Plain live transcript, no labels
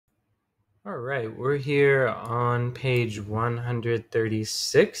All right, we're here on page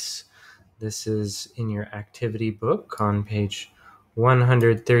 136. This is in your activity book on page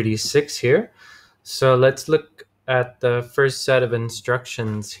 136 here. So let's look at the first set of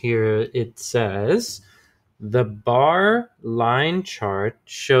instructions here. It says, the bar line chart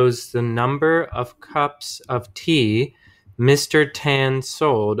shows the number of cups of tea Mr. Tan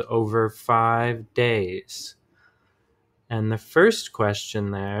sold over 5 days. And the first question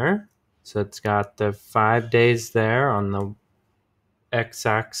there, so it's got the 5 days there on the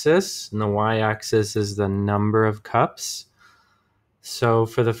x-axis, and the y-axis is the number of cups. So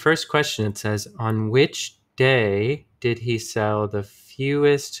for the first question, it says, on which day did he sell the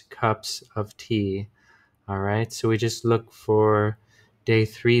fewest cups of tea? All right, so we just look for day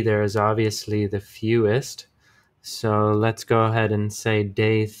 3 there is obviously the fewest. So let's go ahead and say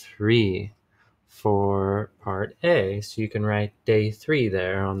day 3 for part A. So you can write day 3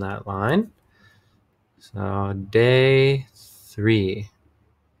 there on that line. So day 3.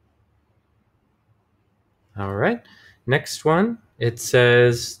 All right. Next one, it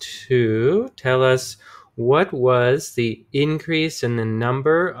says to tell us what was the increase in the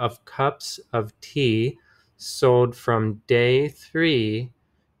number of cups of tea sold from day 3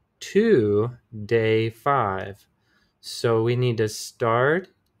 to day 5. So we need to start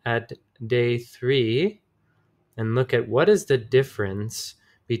at day 3 and look at what is the difference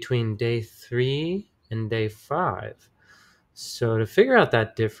between day 3 and day 5. So to figure out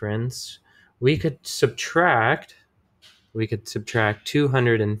that difference, we could subtract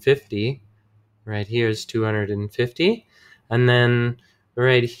 250. Right here is 250. And then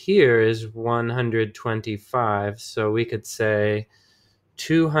right here is 125. So we could say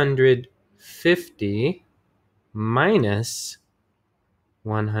 250 minus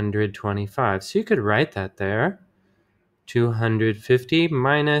 125. So you could write that there. 250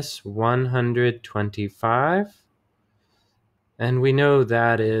 minus 125. And we know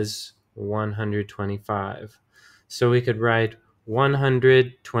that is 125. So we could write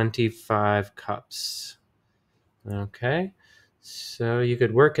 125 cups. Okay, so you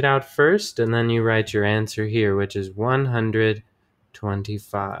could work it out first, and then you write your answer here, which is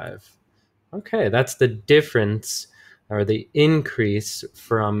 125. Okay, that's the difference, or the increase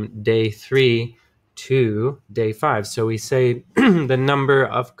from day 3 to day 5. So we say the number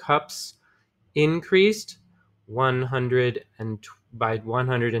of cups increased 100 by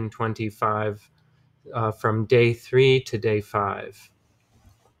 125 from day 3 to day 5.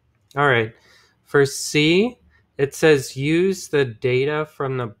 All right, for C, it says use the data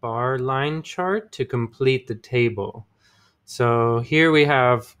from the bar line chart to complete the table. So here we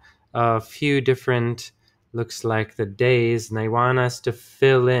have a few different, looks like the days, and they want us to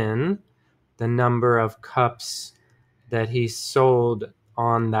fill in the number of cups that he sold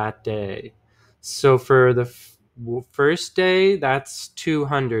on that day. So for the first day, that's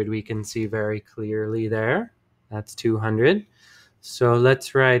 200. We can see very clearly there. That's 200. So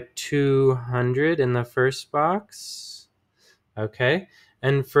let's write 200 in the first box. Okay.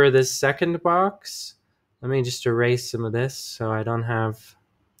 And for the second box, let me just erase some of this so I don't have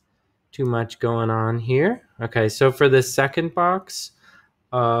too much going on here. Okay, so for the second box,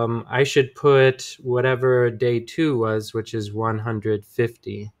 I should put whatever day 2 was, which is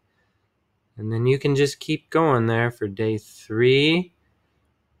 150. And then you can just keep going there. For day 3,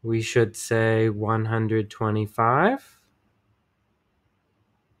 we should say 125.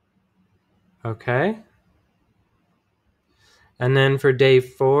 Okay. And then for day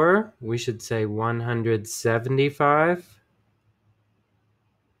 4, we should say 175.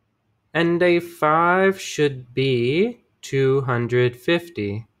 And day 5 should be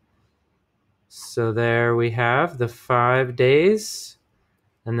 250. So there we have the 5 days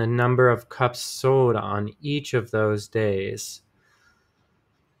and the number of cups sold on each of those days.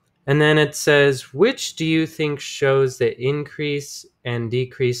 And then it says, which do you think shows the increase and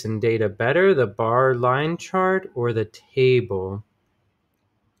decrease in data better, the bar line chart or the table?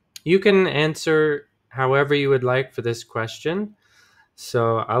 You can answer however you would like for this question.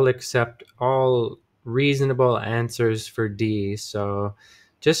 So I'll accept all reasonable answers for D. So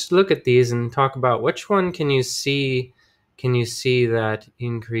just look at these and talk about which one can you see that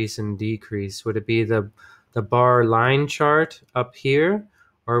increase and decrease. Would it be the bar line chart up here,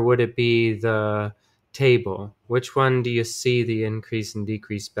 or would it be the table? Which one do you see the increase and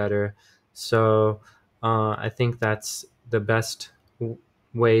decrease better? So I think that's the best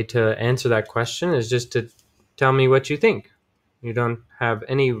way to answer that question, is just to tell me what you think. You don't have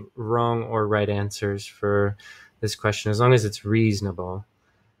any wrong or right answers for this question as long as it's reasonable.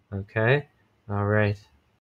 Okay? All right.